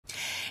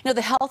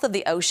The health of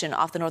the ocean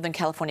off the Northern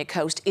California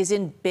coast is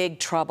in big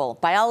trouble.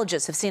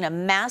 Biologists have seen a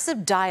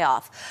massive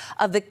die-off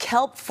of the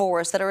kelp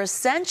forests that are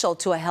essential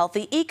to a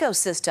healthy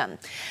ecosystem.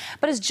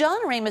 But as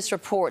John Ramos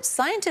reports,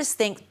 scientists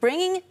think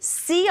bringing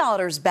sea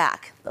otters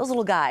back, those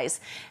little guys,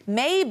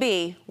 may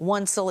be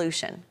one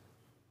solution.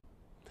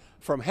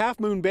 From Half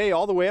Moon Bay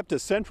all the way up to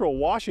central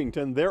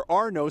Washington, there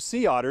are no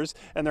sea otters,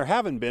 and there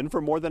haven't been for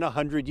more than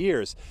 100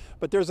 years.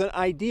 But there's an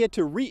idea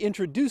to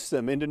reintroduce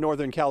them into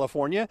Northern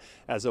California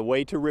as a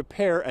way to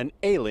repair an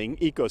ailing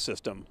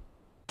ecosystem.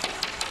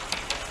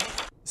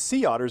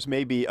 Sea otters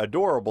may be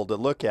adorable to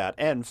look at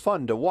and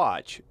fun to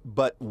watch,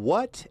 but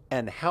what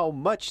and how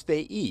much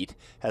they eat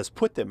has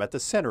put them at the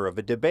center of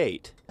a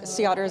debate.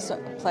 Sea otters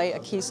play a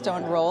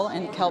keystone role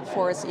in kelp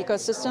forest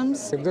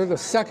ecosystems. They're the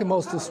second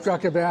most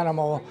destructive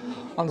animal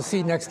on the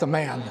sea next to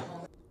man.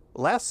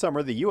 Last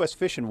summer, the U.S.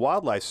 Fish and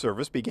Wildlife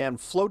Service began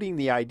floating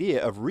the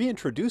idea of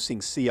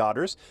reintroducing sea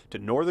otters to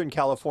Northern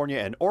California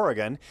and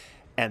Oregon,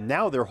 and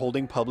now they're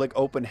holding public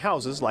open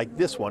houses like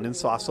this one in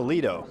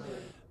Sausalito.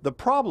 The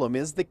problem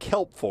is the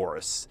kelp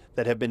forests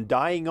that have been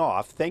dying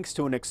off thanks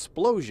to an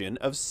explosion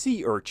of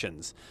sea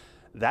urchins.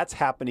 That's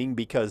happening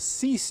because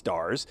sea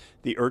stars,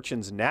 the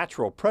urchin's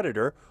natural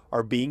predator,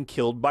 are being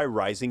killed by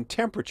rising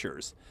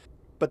temperatures.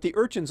 But the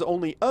urchin's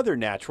only other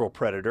natural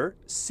predator,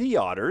 sea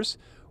otters,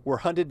 were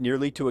hunted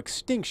nearly to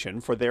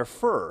extinction for their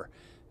fur.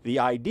 The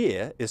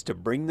idea is to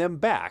bring them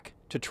back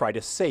to try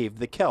to save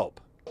the kelp.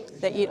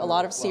 They eat a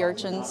lot of sea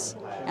urchins,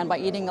 and by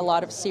eating a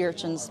lot of sea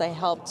urchins, they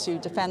help to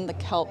defend the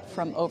kelp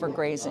from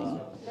overgrazing.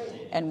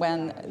 And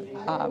when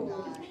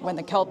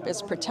the kelp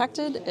is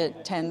protected,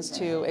 it tends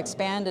to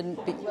expand and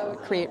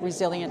create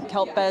resilient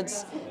kelp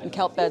beds, and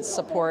kelp beds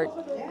support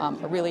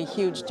a really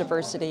huge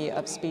diversity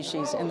of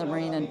species in the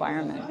marine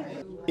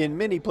environment. In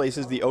many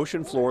places, the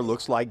ocean floor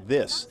looks like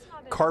this,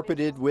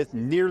 carpeted with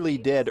nearly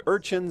dead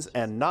urchins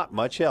and not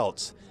much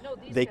else.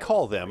 They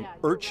call them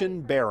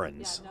urchin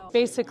barrens.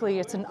 Basically,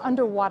 it's an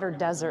underwater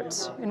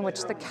desert in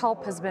which the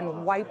kelp has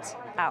been wiped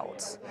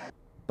out.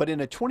 But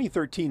in a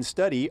 2013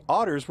 study,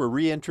 otters were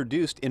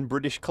reintroduced in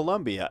British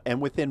Columbia,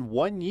 and within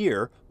 1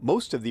 year,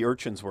 most of the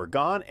urchins were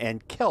gone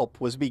and kelp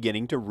was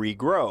beginning to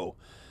regrow.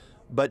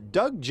 But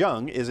Doug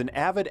Jung is an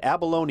avid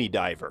abalone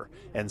diver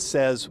and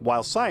says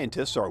while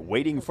scientists are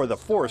waiting for the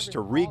forest to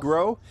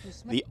regrow,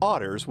 the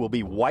otters will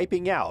be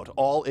wiping out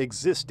all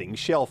existing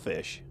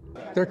shellfish.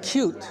 They're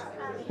cute.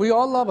 We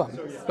all love them,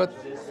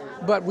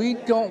 but we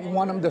don't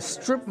want them to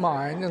strip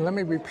mine, and let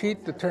me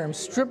repeat the term,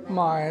 strip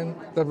mine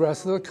the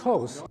rest of the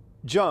coast.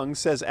 Jung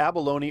says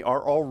abalone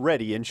are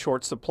already in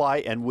short supply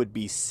and would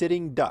be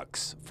sitting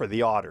ducks for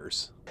the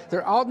otters.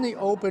 They're out in the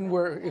open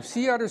where if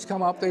sea otters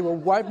come up, they will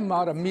wipe them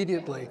out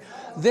immediately.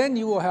 Then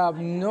you will have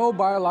no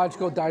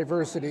biological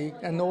diversity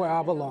and no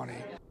abalone.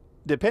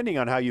 Depending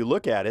on how you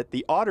look at it,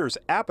 the otter's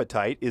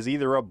appetite is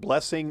either a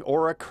blessing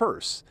or a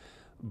curse.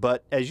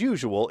 But as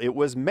usual, it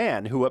was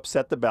man who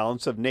upset the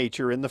balance of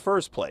nature in the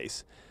first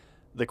place.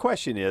 The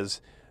question is,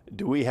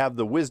 do we have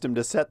the wisdom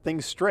to set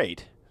things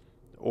straight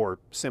or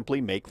simply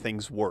make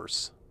things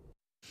worse?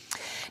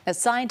 Now,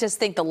 scientists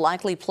think the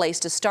likely place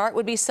to start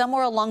would be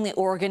somewhere along the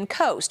Oregon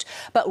coast,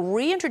 but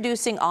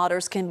reintroducing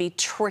otters can be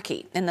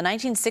tricky. In the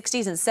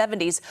 1960s and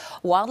 70s,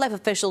 wildlife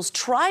officials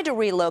tried to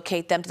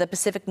relocate them to the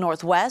Pacific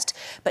Northwest,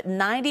 but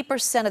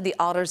 90% of the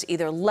otters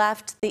either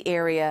left the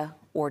area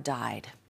or died.